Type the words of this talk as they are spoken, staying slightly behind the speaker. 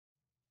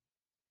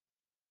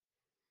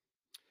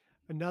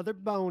Another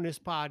bonus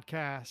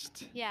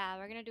podcast. Yeah,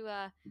 we're going to do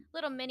a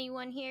little mini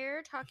one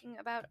here talking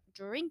about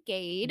Drink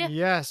Ade.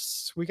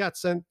 Yes, we got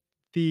sent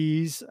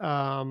these.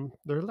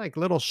 They're like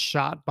little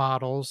shot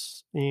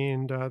bottles,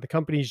 and the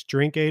company's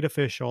Drink Ade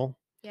Official.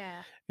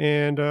 Yeah.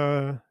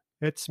 And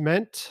it's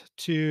meant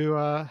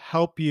to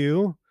help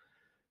you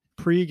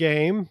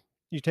pre-game.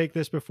 You take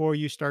this before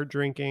you start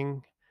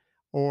drinking,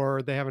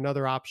 or they have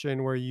another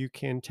option where you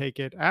can take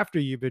it after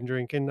you've been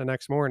drinking the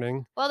next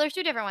morning. Well, there's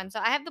two different ones. So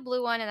I have the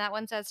blue one, and that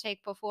one says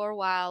take before,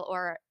 while,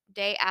 or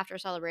day after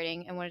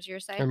celebrating. And what does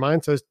yours say? And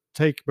mine says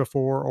take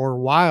before or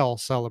while Yeah.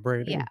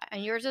 celebrating.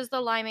 And yours is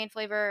the limeade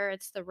flavor.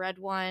 It's the red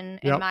one.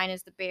 And Yep. mine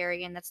is the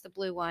berry, and that's the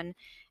blue one.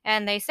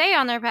 And they say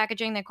on their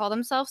packaging, they call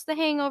themselves the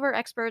hangover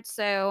experts.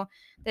 So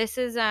this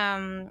is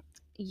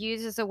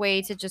used as a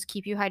way to just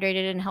keep you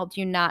hydrated and help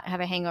you not have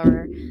a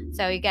hangover.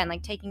 So again,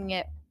 like taking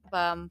it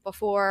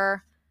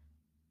before,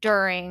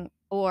 during,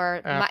 or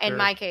in After.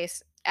 my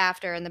case,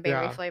 after, in the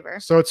berry Yeah. flavor.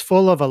 So it's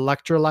full of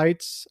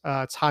electrolytes.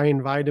 It's high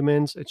in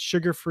vitamins. It's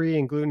sugar-free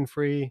and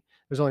gluten-free.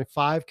 There's only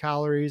 5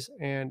 calories,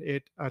 and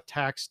it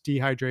attacks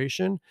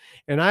dehydration.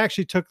 And I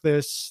actually took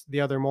this the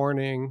other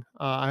morning.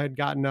 I had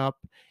gotten up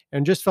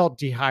and just felt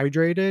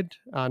dehydrated,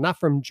 not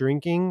from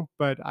drinking,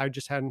 but I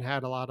just hadn't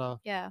had a lot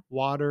of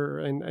water.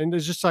 And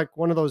it's just like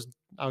one of those,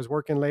 I was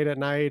working late at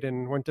night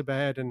and went to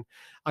bed, and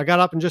I got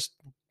up and just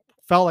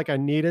felt like I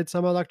needed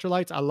some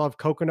electrolytes. I love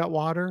coconut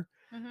water.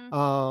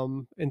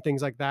 And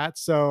things like that.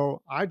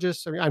 So I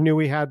knew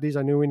we had these.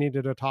 I knew we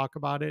needed to talk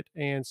about it.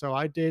 And so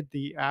I did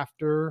the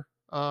after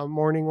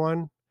morning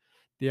one,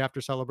 the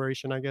after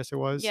celebration, I guess it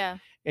was. Yeah.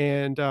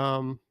 And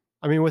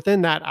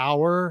within that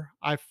hour,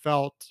 I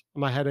felt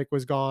my headache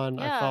was gone.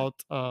 Yeah. I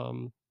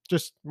felt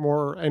just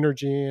more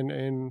energy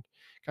and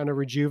kind of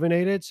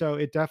rejuvenated. So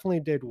it definitely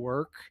did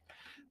work.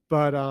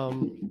 But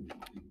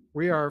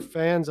we are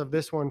fans of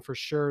this one for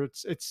sure.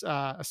 It's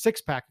a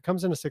 6-pack. It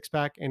comes in a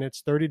 6-pack, and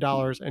it's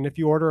 $30. And if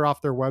you order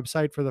off their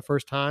website for the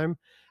first time,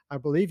 I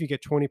believe you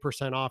get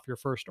 20% off your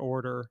first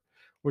order,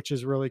 which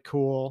is really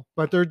cool.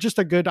 But they're just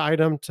a good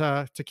item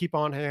to keep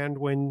on hand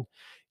when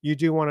you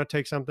do want to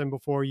take something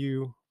before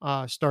you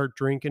start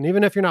drinking.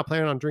 Even if you're not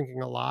planning on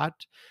drinking a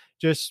lot,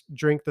 just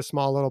drink the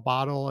small little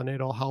bottle, and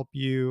it'll help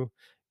you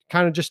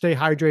kind of just stay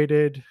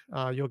hydrated.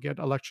 You'll get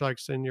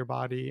electrolytes in your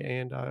body,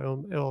 and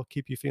it'll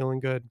keep you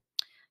feeling good.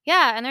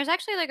 Yeah, and there's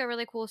actually like a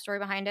really cool story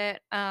behind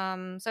it.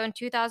 So in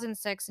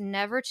 2006,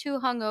 Never Too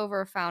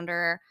Hungover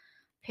founder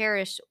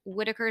Parrish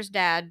Whitaker's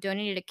dad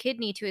donated a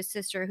kidney to his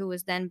sister, who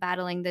was then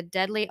battling the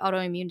deadly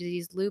autoimmune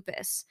disease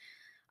lupus.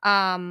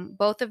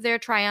 Both of their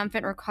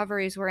triumphant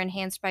recoveries were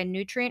enhanced by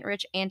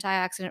nutrient-rich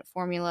antioxidant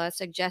formula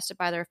suggested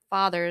by their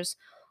father's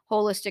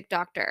holistic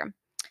doctor.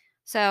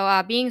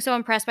 So being so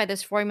impressed by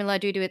this formula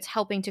due to its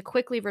helping to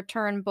quickly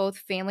return both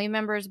family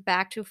members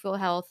back to full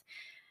health,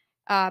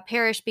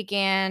 Parrish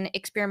began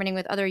experimenting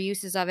with other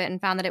uses of it and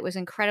found that it was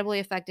incredibly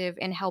effective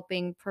in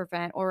helping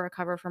prevent or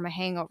recover from a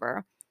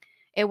hangover.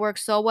 It worked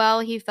so well,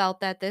 he felt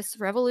that this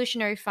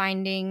revolutionary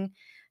finding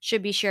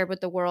should be shared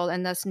with the world,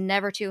 and thus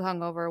Never Too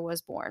Hungover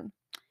was born.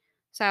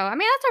 So, I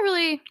mean, that's a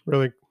really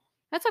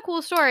that's a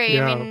cool story.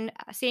 Yeah. I mean,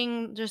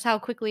 seeing just how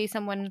quickly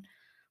someone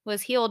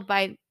was healed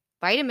by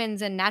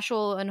vitamins and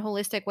natural and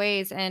holistic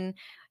ways. And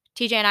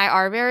TJ and I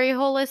are very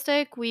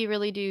holistic. We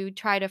really do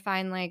try to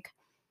find like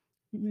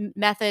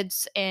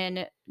methods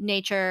in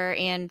nature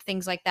and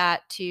things like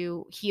that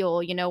to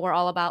heal. You know, we're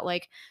all about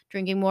like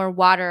drinking more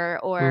water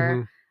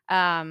or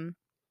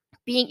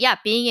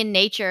being in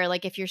nature.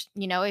 Like if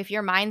if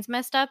your mind's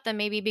messed up, then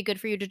maybe it'd be good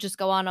for you to just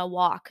go on a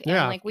walk.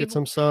 Yeah, And like get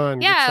some sun.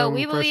 Get yeah, some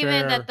we fresh believe in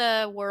air. that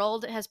the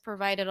world has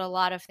provided a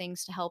lot of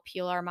things to help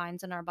heal our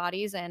minds and our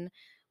bodies, and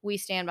we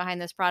stand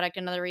behind this product.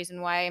 Another reason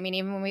why, I mean,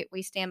 even when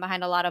we stand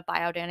behind a lot of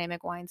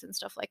biodynamic wines and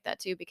stuff like that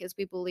too, because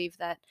we believe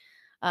that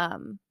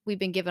we've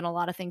been given a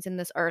lot of things in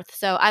this earth.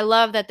 So I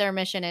love that their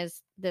mission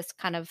is this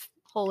kind of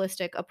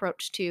holistic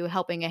approach to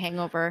helping a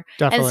hangover.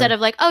 Definitely. Instead of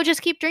like, oh,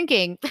 just keep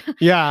drinking.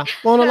 Yeah.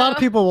 Well, and a lot of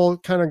people will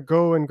kind of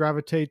go and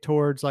gravitate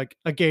towards like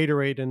a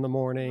Gatorade in the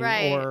morning,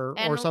 Right. or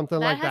And something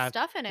that like has that.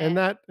 stuff in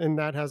it. And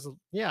that has,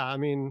 yeah, I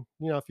mean,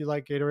 if you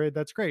like Gatorade,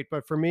 that's great.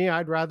 But for me,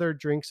 I'd rather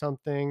drink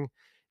something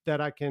that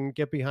I can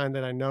get behind,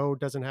 that I know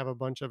doesn't have a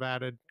bunch of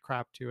added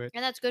crap to it.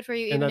 And that's good for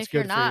you, And even that's if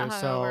you're good for not you.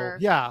 So hungover.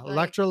 yeah,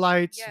 Like,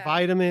 electrolytes, yeah.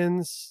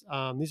 vitamins,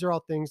 these are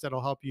all things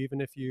that'll help you even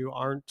if you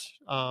aren't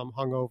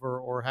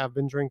hungover or have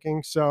been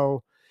drinking.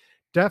 So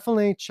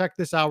definitely check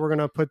this out. We're going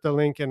to put the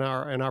link in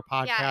our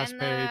podcast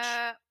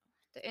page.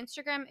 The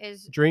Instagram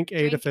is Drink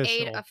Ade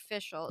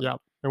Official.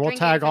 Yep. And we'll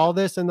Drink Ade tag all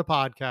Official. this in the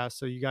podcast,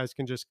 so you guys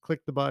can just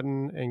click the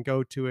button and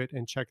go to it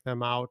and check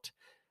them out.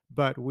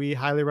 But we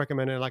highly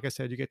recommend it. Like I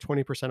said, you get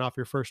 20% off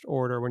your first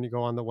order when you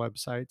go on the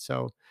website.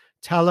 So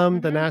tell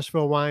them the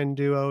Nashville Wine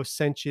Duo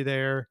sent you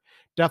there.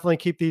 Definitely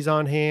keep these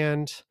on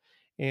hand,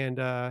 and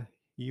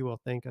you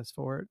will thank us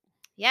for it.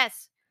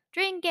 Yes.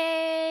 Drink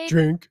Ade.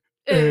 Drink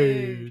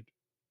Ade.